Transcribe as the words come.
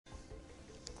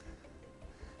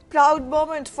Proud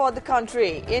moment for the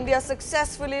country. India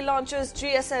successfully launches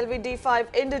GSLV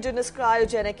D5 indigenous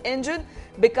cryogenic engine,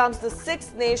 becomes the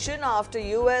sixth nation after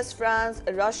US, France,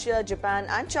 Russia, Japan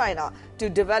and China to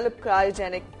develop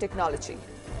cryogenic technology.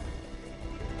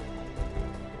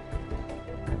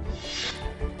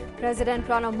 President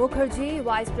Pranab Mukherjee,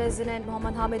 Vice President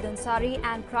Mohammad Hamid Ansari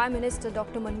and Prime Minister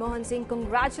Dr. Manmohan Singh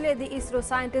congratulate the ISRO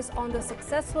scientists on the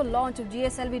successful launch of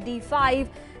GSLV D5,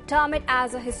 term it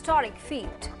as a historic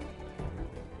feat.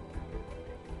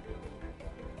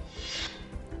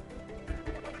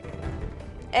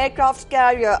 Aircraft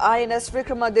carrier INS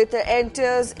Vikramaditya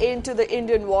enters into the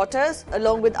Indian waters.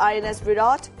 Along with INS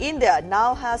Virat, India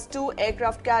now has two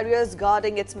aircraft carriers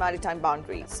guarding its maritime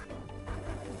boundaries.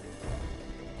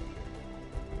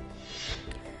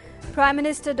 Prime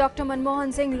Minister Dr.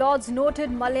 Manmohan Singh lauds noted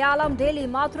Malayalam daily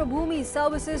Mathrubhumi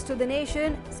services to the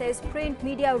nation, says print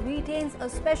media retains a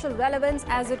special relevance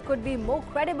as it could be more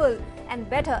credible and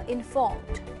better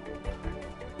informed.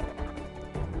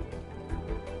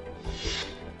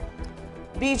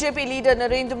 BJP leader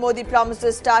Narendra Modi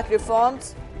promises tax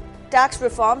reforms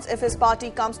if his party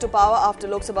comes to power after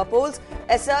Lok Sabha polls,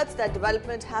 asserts that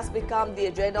development has become the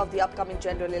agenda of the upcoming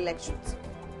general elections.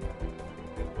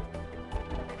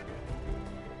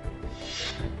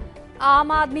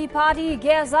 Aam Aadmi Party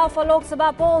gears up for Lok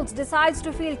Sabha polls, decides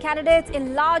to field candidates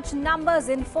in large numbers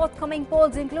in forthcoming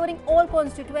polls, including all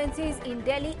constituencies in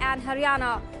Delhi and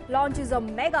Haryana, launches a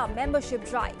mega membership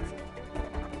drive.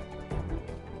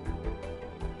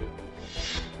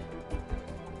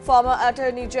 Former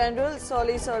Attorney General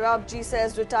Soli Sohrabji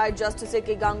says retired Justice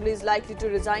A.K. Ganguly is likely to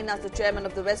resign as the chairman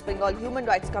of the West Bengal Human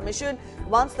Rights Commission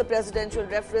once the presidential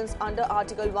reference under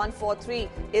Article 143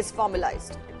 is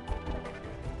formalized.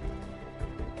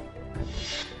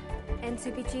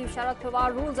 NCP Chief Sharad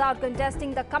Pawar rules out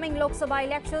contesting the coming Lok Sabha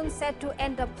elections, set to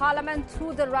enter parliament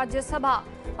through the Rajya Sabha.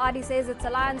 Party says its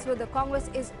alliance with the Congress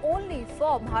is only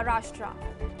for Maharashtra.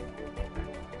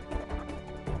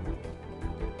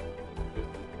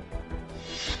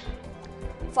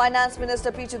 Finance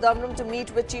Minister P. Chidambaram to meet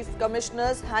with Chief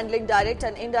Commissioners handling direct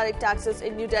and indirect taxes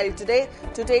in New Delhi today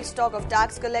to take stock of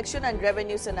tax collection and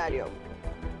revenue scenario.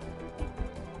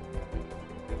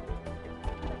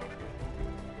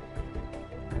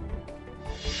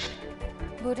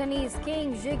 Bhutanese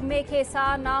King Jigme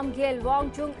Khesar Namgyel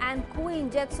Wangchung and Queen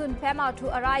Jetsun Pema to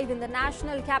arrive in the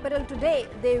national capital today.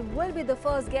 They will be the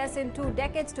first guests in 2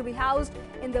 decades to be housed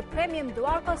in the premium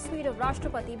Dwarka suite of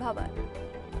Rashtrapati Bhavan.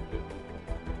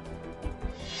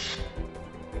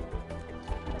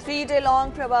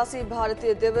 3-day-long Pravasi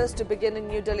Bhartiya Diwas to begin in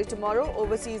New Delhi tomorrow.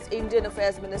 Overseas Indian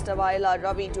Affairs Minister Y.L.R.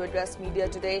 Ravi to address media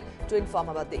today to inform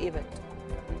about the event.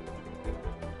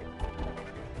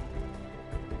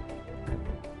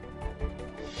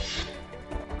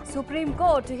 Supreme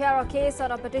Court to hear a case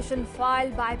on a petition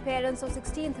filed by parents of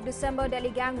 16th December Delhi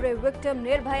gang rape victim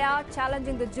Nirbhaya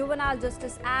challenging the Juvenile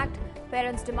Justice Act.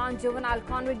 Parents demand juvenile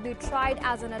convict be tried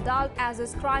as an adult as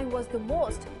his crime was the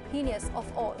most heinous of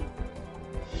all.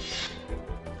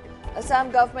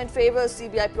 Assam government favors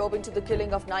CBI probe into the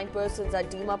killing of 9 persons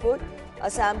at Dimapur.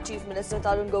 Assam Chief Minister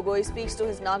Tarun Gogoi speaks to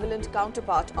his Nagaland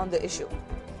counterpart on the issue.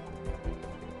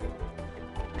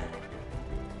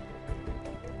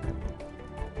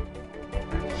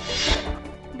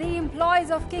 The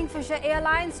employees of Kingfisher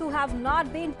Airlines who have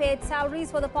not been paid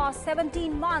salaries for the past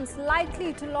 17 months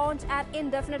likely to launch an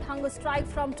indefinite hunger strike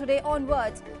from today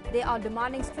onwards. They are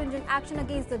demanding stringent action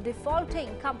against the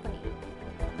defaulting company.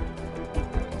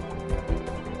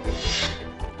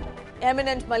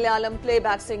 Eminent Malayalam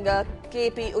playback singer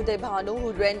KP Udayabhanu,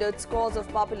 who rendered scores of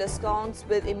popular songs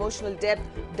with emotional depth,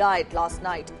 died last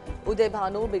night.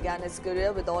 Udayabhanu began his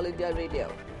career with All India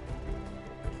Radio.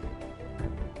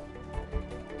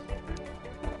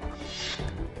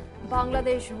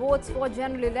 Bangladesh votes for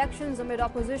general elections amid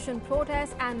opposition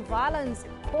protests and violence,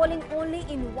 polling only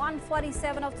in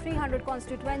 147 of 300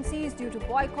 constituencies due to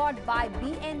boycott by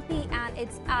BNP and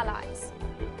its allies.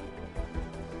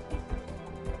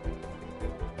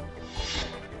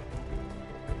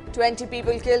 "20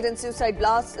 people killed in suicide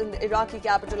blasts in the Iraqi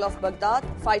capital of Baghdad.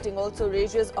 Fighting also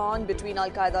rages on between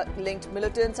Al-Qaeda-linked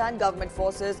militants and government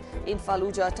forces in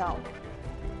Fallujah town.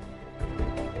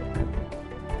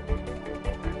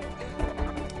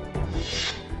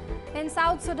 In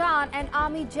South Sudan, an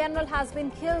army general has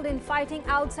been killed in fighting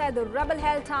outside the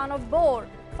rebel-held town of Bor.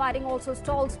 Fighting also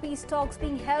stalls peace talks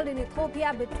being held in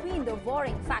Ethiopia between the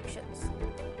warring factions.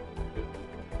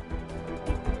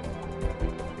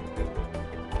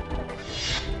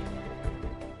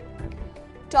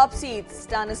 Top seeds,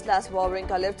 Stanislas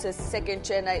Wawrinka lifts his second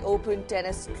Chennai Open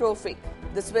tennis trophy.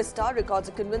 The Swiss star records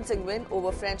a convincing win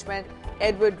over Frenchman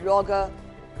Edward Roger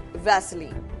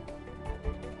Vasselin.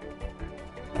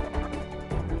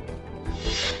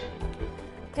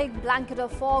 Thick blanket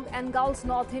of fog engulfs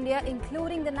North India,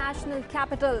 including the national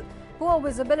capital. Poor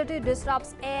visibility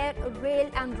disrupts air, rail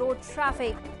and road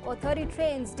traffic. Over 30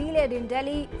 trains delayed in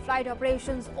Delhi. Flight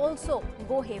operations also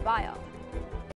go haywire.